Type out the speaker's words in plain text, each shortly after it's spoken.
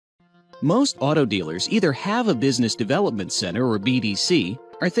Most auto dealers either have a business development center or BDC,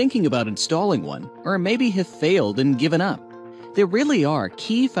 are thinking about installing one, or maybe have failed and given up. There really are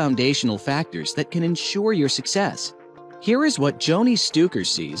key foundational factors that can ensure your success. Here is what Joni Stuker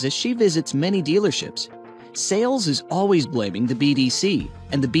sees as she visits many dealerships. Sales is always blaming the BDC,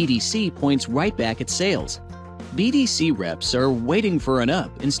 and the BDC points right back at sales. BDC reps are waiting for an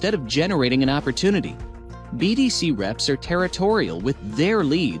up instead of generating an opportunity. BDC reps are territorial with their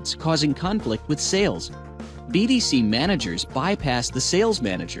leads, causing conflict with sales. BDC managers bypass the sales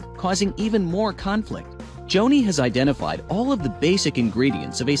manager, causing even more conflict. Joni has identified all of the basic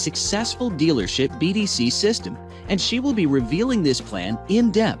ingredients of a successful dealership BDC system, and she will be revealing this plan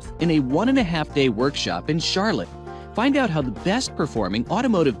in depth in a 1.5-day workshop in Charlotte. Find out how the best performing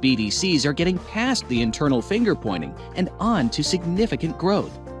automotive BDCs are getting past the internal finger pointing and on to significant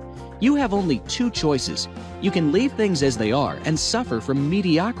growth. You have only two choices. You can leave things as they are and suffer from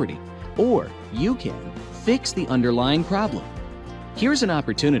mediocrity, or you can fix the underlying problem. Here's an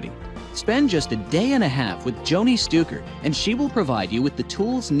opportunity. Spend just a day and a half with Joni Stuker, and she will provide you with the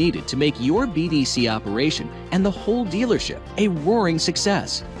tools needed to make your BDC operation and the whole dealership a roaring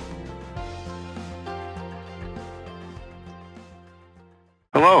success.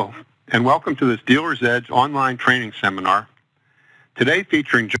 Hello, and welcome to this Dealer's Edge online training seminar. Today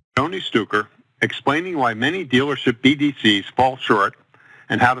featuring Joni Stuker, explaining why many dealership BDCs fall short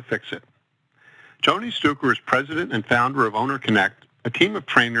and how to fix it. Joni Stuker is president and founder of Owner Connect, a team of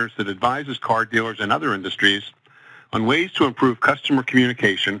trainers that advises car dealers and other industries on ways to improve customer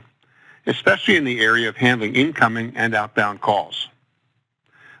communication, especially in the area of handling incoming and outbound calls.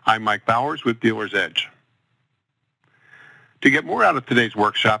 I'm Mike Bowers with Dealer's Edge. To get more out of today's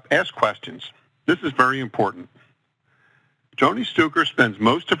workshop, ask questions. This is very important. Joni Stuker spends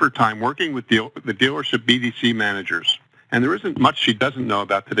most of her time working with the dealership BDC managers, and there isn't much she doesn't know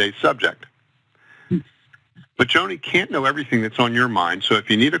about today's subject. But Joni can't know everything that's on your mind, so if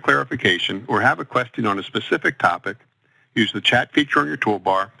you need a clarification or have a question on a specific topic, use the chat feature on your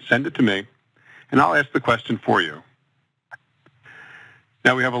toolbar, send it to me, and I'll ask the question for you.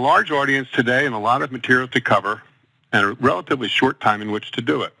 Now, we have a large audience today and a lot of material to cover and a relatively short time in which to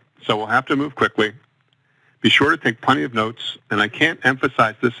do it, so we'll have to move quickly. Be sure to take plenty of notes, and I can't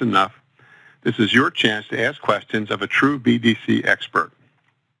emphasize this enough. This is your chance to ask questions of a true BDC expert.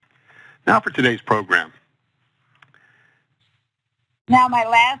 Now for today's program. Now, my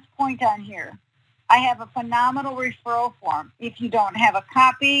last point on here, I have a phenomenal referral form. If you don't have a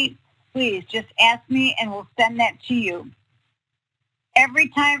copy, please just ask me and we'll send that to you. Every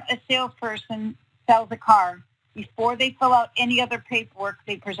time a salesperson sells a car, before they fill out any other paperwork,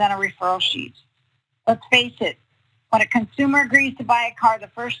 they present a referral sheet. Let's face it, when a consumer agrees to buy a car, the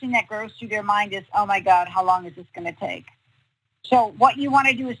first thing that goes through their mind is, oh my God, how long is this going to take? So what you want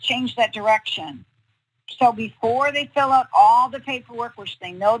to do is change that direction. So before they fill out all the paperwork, which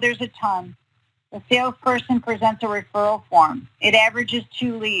they know there's a ton, the salesperson presents a referral form. It averages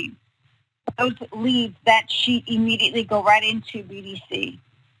 2 leads. Those leads, that sheet immediately go right into BDC.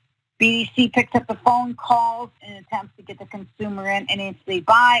 BDC picks up the phone, calls, and attempts to get the consumer in. And if they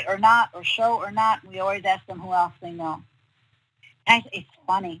buy or not, or show or not, we always ask them who else they know. And it's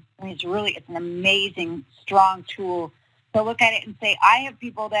funny. I mean, it's an amazing, strong tool. So look at it and say, I have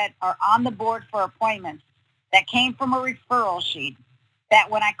people that are on the board for appointments that came from a referral sheet, that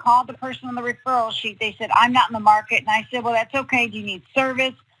when I called the person on the referral sheet, they said, I'm not in the market. And I said, well, that's okay. Do you need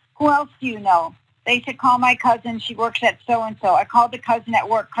service? Who else do you know? They said, call my cousin. She works at so-and-so. I called the cousin at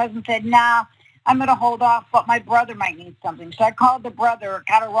work. Cousin said, nah, I'm going to hold off, but my brother might need something. So I called the brother,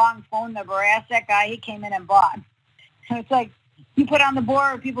 got a wrong phone number, asked that guy. He came in and bought. So it's like, you put on the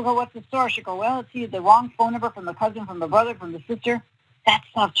board, people go, what's the source? You go, well, it's either the wrong phone number from the cousin, from the brother, from the sister. That's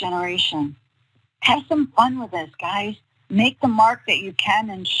self-generation. Have some fun with this, guys. Make the mark that you can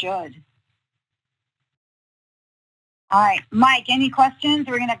and should. All right. Mike, any questions?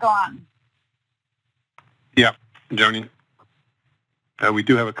 We're going to go on. Yeah, Joni. We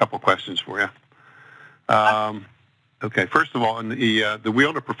do have a couple questions for you. Okay, first of all, in the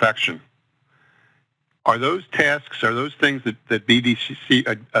Wheel to Perfection, are those tasks, are those things that a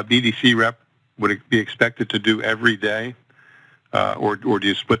BDC rep would be expected to do every day, or do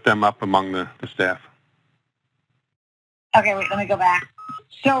you split them up among the staff? Okay, wait, let me go back.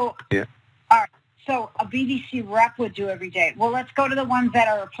 So, yeah. All right, so a BDC rep would do every day. Well, let's go to the ones that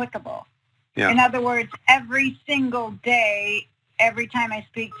are applicable. Yeah. In other words, every single day, every time I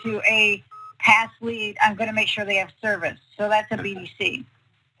speak to a past lead, I'm going to make sure they have service. So that's a BDC.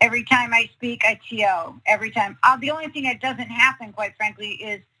 Every time I speak, I TO. Every time. The only thing that doesn't happen, quite frankly,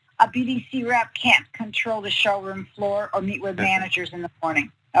 is a BDC rep can't control the showroom floor or meet with managers in the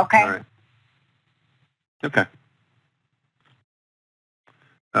morning. Okay? All right. Okay.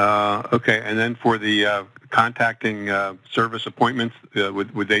 Okay, and then for the contacting service appointments,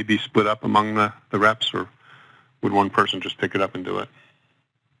 would they be split up among the reps, or would one person just pick it up and do it?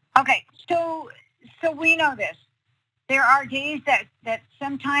 Okay, so we know this. There are days that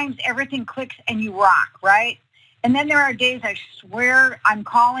sometimes everything clicks and you rock, right? And then there are days I swear I'm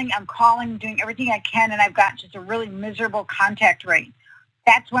calling, doing everything I can, and I've got just a really miserable contact rate.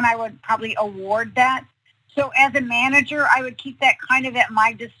 That's when I would probably award that. So as a manager, I would keep that kind of at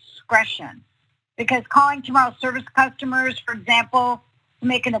my discretion, because calling tomorrow service customers, for example, to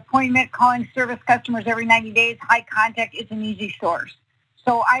make an appointment, calling service customers every 90 days, high contact is an easy source.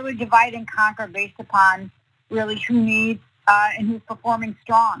 So I would divide and conquer based upon really who needs and who's performing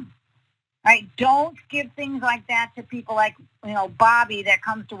strong. Right? Don't give things like that to people like, Bobby that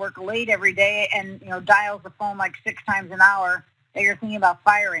comes to work late every day and, dials the phone like 6 times an hour that you're thinking about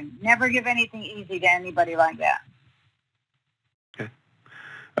firing. Never give anything easy to anybody like that. Okay.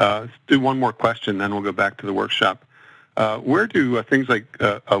 Let's do one more question, then we'll go back to the workshop. Where do things like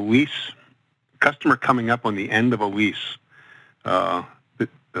a lease, customer coming up on the end of a lease,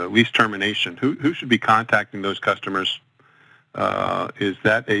 lease termination, who should be contacting those customers? Is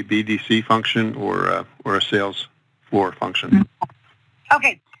that a BDC function or a sales floor function?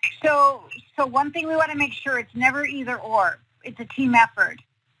 Okay, so one thing we want to make sure, it's never either or. It's a team effort.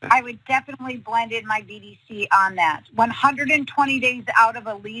 I would definitely blend in my BDC on that. 120 days out of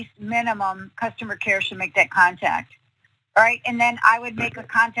a lease minimum, customer care should make that contact. All right, and then I would make a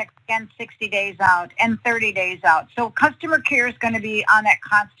contact again 60 days out and 30 days out. So customer care is going to be on that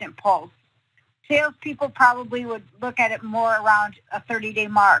constant pulse. Salespeople probably would look at it more around a 30-day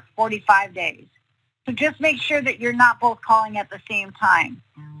mark, 45 days. So just make sure that you're not both calling at the same time.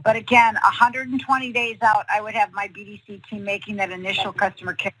 But again, 120 days out, I would have my BDC team making that initial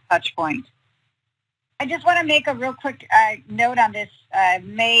customer care touch point. I just want to make a real quick note on this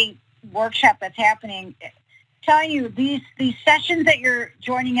May workshop that's happening. Telling you, these sessions that you're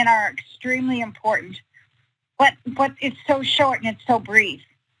joining in are extremely important, but it's so short and it's so brief.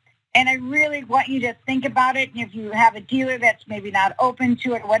 And I really want you to think about it. And if you have a dealer that's maybe not open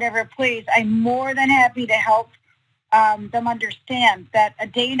to it, whatever, please, I'm more than happy to help them understand that a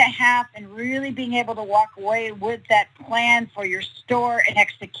day and a half and really being able to walk away with that plan for your store and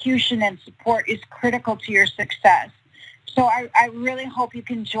execution and support is critical to your success. So I really hope you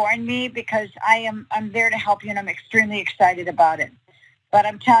can join me, because I'm there to help you, and I'm extremely excited about it. But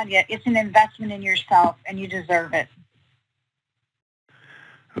I'm telling you, it's an investment in yourself, and you deserve it.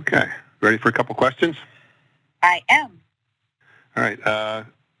 Okay. Ready for a couple questions? I am. All right.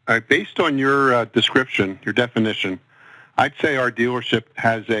 Based on your description, your definition, I'd say our dealership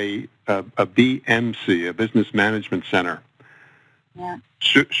has a BMC, a Business Management Center. Yeah.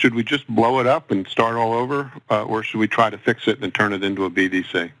 Should we just blow it up and start all over, or should we try to fix it and turn it into a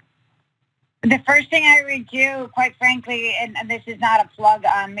BDC? The first thing I would do, quite frankly, and this is not a plug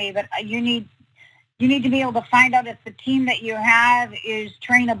on me, but you need to be able to find out if the team that you have is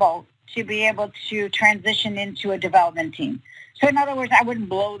trainable to be able to transition into a development team. So in other words, I wouldn't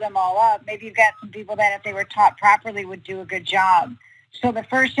blow them all up. Maybe you've got some people that, if they were taught properly, would do a good job. So the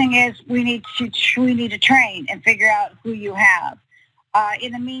first thing is we need to train and figure out who you have.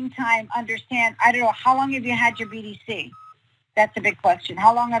 In the meantime, understand, I don't know, how long have you had your BDC? That's a big question.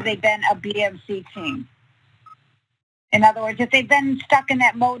 How long have they been a BMC team? In other words, if they've been stuck in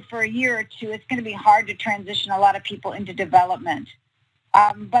that mode for a year or two, it's going to be hard to transition a lot of people into development.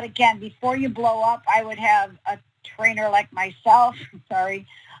 But again, before you blow up, I would have a trainer like myself,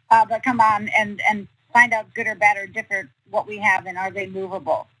 but come on and find out good or bad or different what we have and are they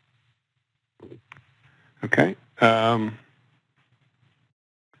movable. Okay. All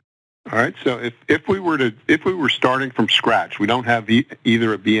right. So if we were starting from scratch, we don't have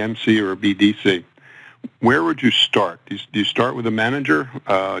either a BMC or a BDC, where would you start? Do you start with a manager?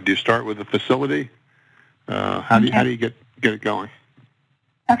 Do you start with a facility? How do you get it going?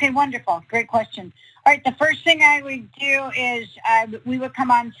 Okay, wonderful. Great question. All right, the first thing I would do is we would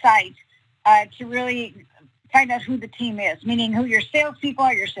come on site to really find out who the team is, meaning who your salespeople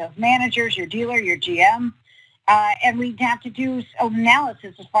are, your sales managers, your dealer, your GM, and we'd have to do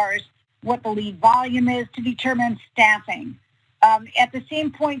analysis as far as what the lead volume is to determine staffing. At the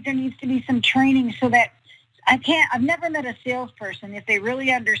same point, there needs to be some training so that I've never met a salesperson, if they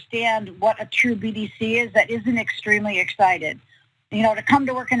really understand what a true BDC is, that isn't extremely excited. To come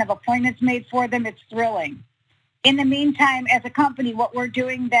to work and have appointments made for them, it's thrilling. In the meantime, as a company, what we're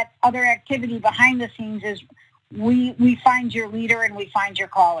doing, that other activity behind the scenes is we find your leader and we find your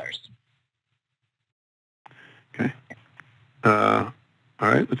callers. Okay. All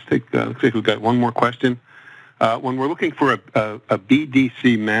right. Looks like we've got one more question. When we're looking for a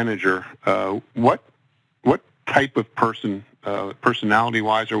BDC manager, what type of person,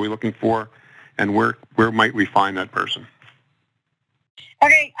 personality-wise, are we looking for, and where might we find that person?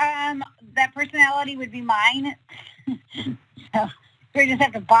 Okay, that personality would be mine. So we just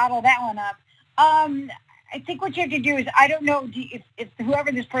have to bottle that one up. I think what you have to do is, I don't know if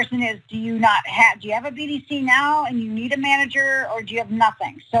whoever this person is, do you have a BDC now and you need a manager, or do you have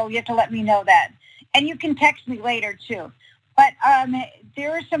nothing? So you have to let me know that. And you can text me later too. But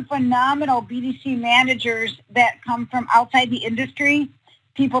there are some phenomenal BDC managers that come from outside the industry,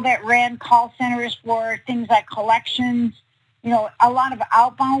 people that ran call centers for things like collections. You know, a lot of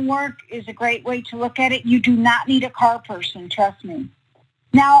outbound work is a great way to look at it. You do not need a car person, trust me.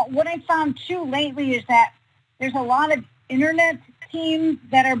 Now, what I found too lately is that there's a lot of internet teams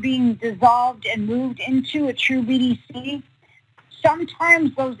that are being dissolved and moved into a true BDC.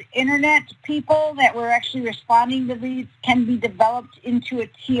 Sometimes those internet people that were actually responding to leads can be developed into a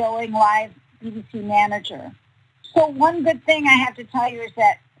TOing live BDC manager. So one good thing I have to tell you is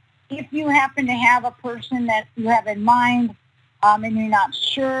that if you happen to have a person that you have in mind and you're not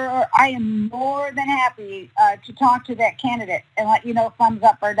sure, I am more than happy to talk to that candidate and let you know thumbs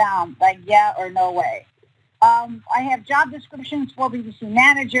up or down, like yeah or no way. I have job descriptions for BDC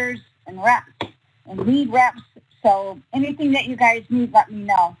managers and reps and lead reps. So anything that you guys need, let me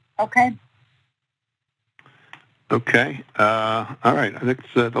know. Okay? Okay. All right. I think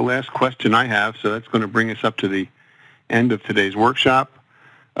it's the last question I have, so that's going to bring us up to the end of today's workshop.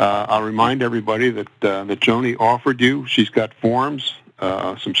 I'll remind everybody that Joni offered you. She's got forms,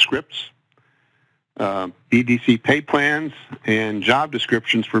 some scripts, BDC pay plans, and job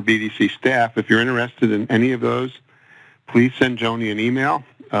descriptions for BDC staff. If you're interested in any of those, please send Joni an email,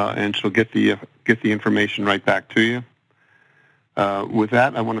 and she'll get the information right back to you. With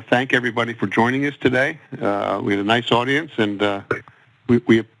that, I want to thank everybody for joining us today. We had a nice audience, and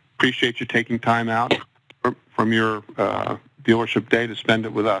we appreciate you taking time out from your dealership day to spend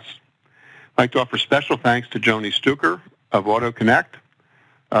it with us. I'd like to offer special thanks to Joni Stuker of AutoConnect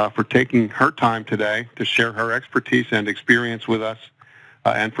for taking her time today to share her expertise and experience with us,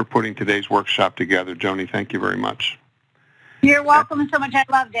 and for putting today's workshop together. Joni, thank you very much. You're welcome so much. I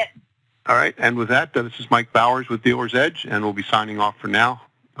loved it. All right, and with that, this is Mike Bowers with Dealer's Edge, and we'll be signing off for now.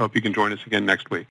 Hope you can join us again next week.